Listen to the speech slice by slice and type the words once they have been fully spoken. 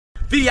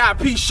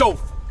VIP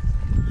chauffeur.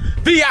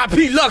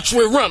 VIP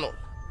luxury rental.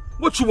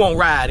 What you want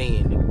ride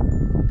in,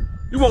 nigga?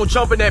 You won't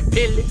jump in that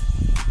Bentley?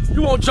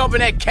 You won't jump in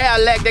that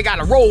Cadillac that got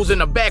a rose in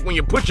the back when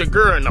you put your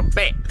girl in the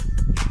back?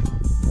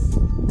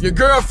 Your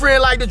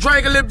girlfriend like to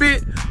drink a little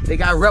bit? They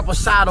got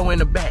reposado in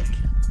the back.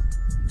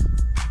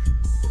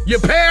 You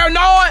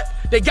paranoid?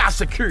 They got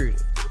security.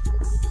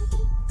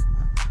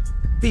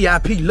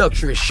 VIP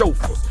luxury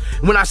chauffeurs.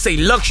 When I say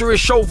luxury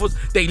chauffeurs,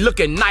 they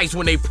looking nice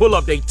when they pull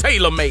up, they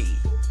tailor-made.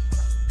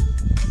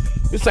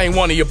 This ain't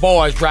one of your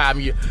boys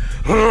driving you,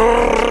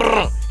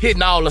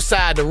 hitting all the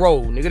side of the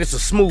road, nigga. This a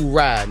smooth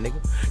ride,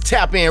 nigga.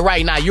 Tap in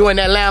right now. You in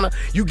Atlanta,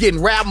 you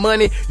getting rap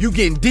money, you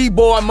getting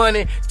D-boy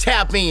money,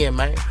 tap in,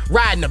 man.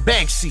 Ride in the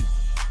back seat.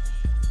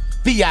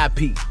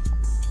 VIP.